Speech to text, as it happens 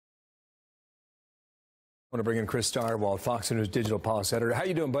I want to bring in Chris Starwald, Fox News digital policy editor. How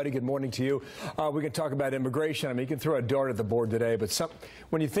you doing, buddy? Good morning to you. We can talk about immigration. I mean, you can throw a dart at the board today, but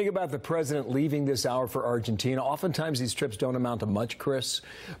when you think about the president leaving this hour for Argentina, oftentimes these trips don't amount to much, Chris.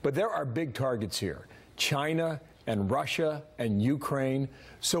 But there are big targets here: China and Russia and Ukraine.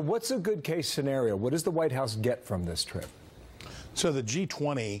 So what's a good case scenario? What does the White House get from this trip? So the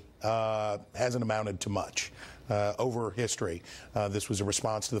G20 hasn't amounted to much over history. This was a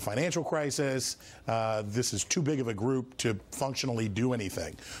response to the financial crisis. This is too big of a group to functionally do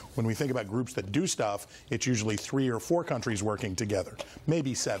anything. When we think about groups that do stuff, it's usually 3 or 4 countries working together,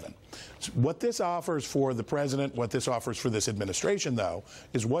 maybe 7. So what this offers for the president, what this offers for this administration, though,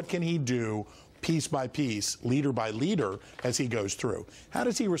 is what can he do piece by piece, leader by leader, as he goes through. How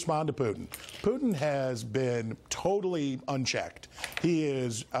does he respond to Putin? Putin has been totally unchecked. He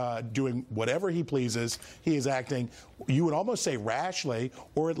is doing whatever he pleases. He is acting, you would almost say rashly,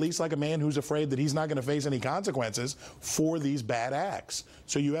 or at least like a man who's afraid that he's not going to face any consequences for these bad acts.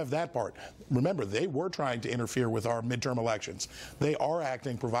 So you have that part. Remember, they were trying to interfere with our midterm elections. They are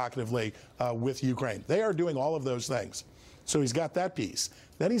acting provocatively with Ukraine. They are doing all of those things. So he's got that piece.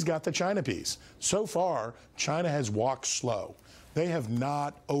 Then he's got the China piece. So far, China has walked slow. They have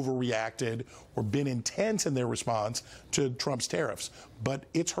not overreacted or been intense in their response to Trump's tariffs, but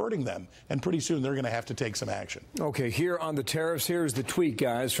it's hurting them, and pretty soon they're going to have to take some action. Okay, here on the tariffs, here's the tweet,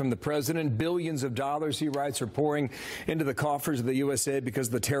 guys, from the president. Billions of dollars, he writes, are pouring into the coffers of the USA because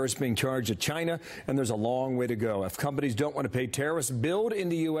of the tariffs being charged at China, and there's a long way to go. If companies don't want to pay tariffs, build in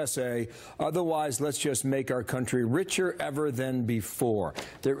the USA. Otherwise, let's just make our country richer ever than before.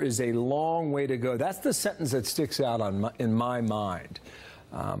 There is a long way to go. That's the sentence that sticks out in my mind.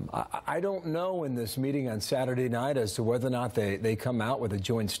 I don't know in this meeting on Saturday night as to whether or not they come out with a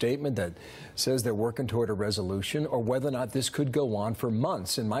joint statement that says they're working toward a resolution, or whether or not this could go on for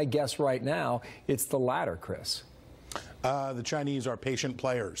months. And my guess right now, it's the latter, Chris. The Chinese are patient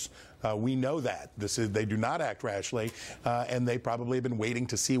players. We know that. They do not act rashly, and they probably have been waiting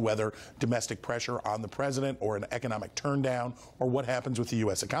to see whether domestic pressure on the president or an economic turndown or what happens with the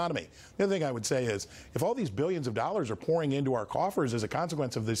U.S. economy. The other thing I would say is, if all these billions of dollars are pouring into our coffers as a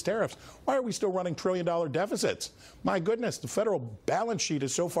consequence of these tariffs, why are we still running trillion-dollar deficits? My goodness, the federal balance sheet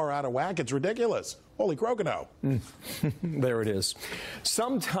is so far out of whack, it's ridiculous. Holy crocodile. There it is.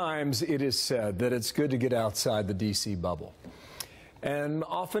 Sometimes it is said that it's good to get outside the D.C. bubble. And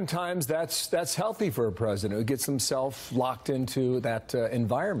oftentimes that's healthy for a president who gets himself locked into that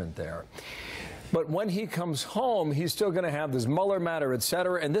environment there. But when he comes home, he's still going to have this Mueller matter, et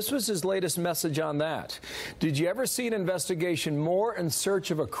cetera. And this was his latest message on that. Did you ever see an investigation more in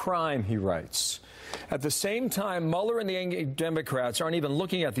search of a crime, he writes. At the same time, Mueller and the Democrats aren't even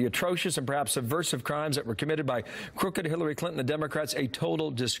looking at the atrocious and perhaps subversive crimes that were committed by crooked Hillary Clinton and the Democrats, a total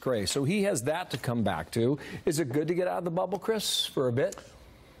disgrace. So he has that to come back to. Is it good to get out of the bubble, Chris, for a bit?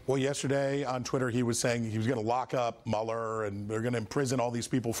 Well, yesterday on Twitter, he was saying he was going to lock up Mueller and they're going to imprison all these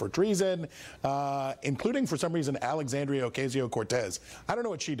people for treason, including, for some reason, Alexandria Ocasio-Cortez. I don't know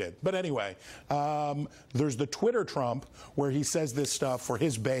what she did. But anyway, there's the Twitter Trump where he says this stuff for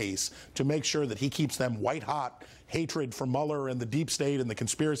his base to make sure that he keeps them white-hot hatred for Mueller and the deep state and the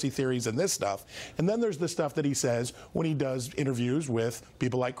conspiracy theories and this stuff. And then there's the stuff that he says when he does interviews with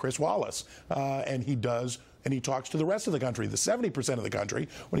people like Chris Wallace. And he talks to the rest of the country, the 70% of the country,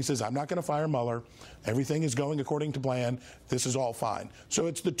 when he says, I'm not going to fire Mueller. Everything is going according to plan. This is all fine. So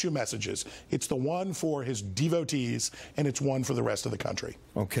it's the two messages. It's the one for his devotees, and it's one for the rest of the country.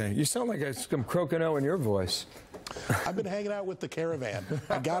 Okay. You sound like some crocono in your voice. I've been hanging out with the caravan.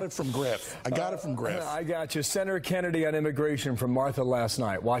 I got it from Griff. I got you. Senator Kennedy on immigration from Martha last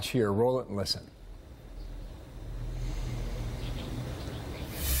night. Watch here. Roll it and listen.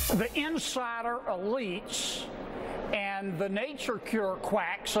 The insider elites and the nature cure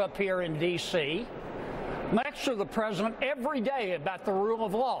quacks up here in D.C. lecture the president every day about the rule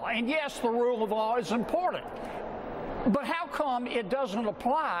of law. And yes, the rule of law is important. But how come it doesn't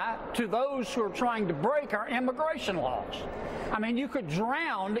apply to those who are trying to break our immigration laws? I mean, you could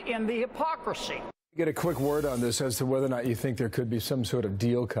drown in the hypocrisy. Get a quick word on this as to whether or not you think there could be some sort of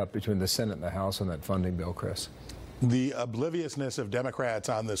deal cut between the Senate and the House on that funding bill, Chris. The obliviousness of Democrats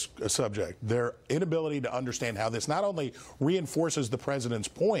on this subject, their inability to understand how this not only reinforces the president's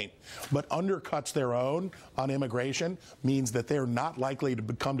point, but undercuts their own on immigration, means that they're not likely to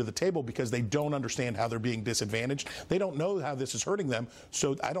come to the table because they don't understand how they're being disadvantaged. They don't know how this is hurting them,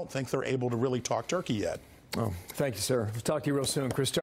 so I don't think they're able to really talk turkey yet. Oh, thank you, sir. We'll talk to you real soon, Chris.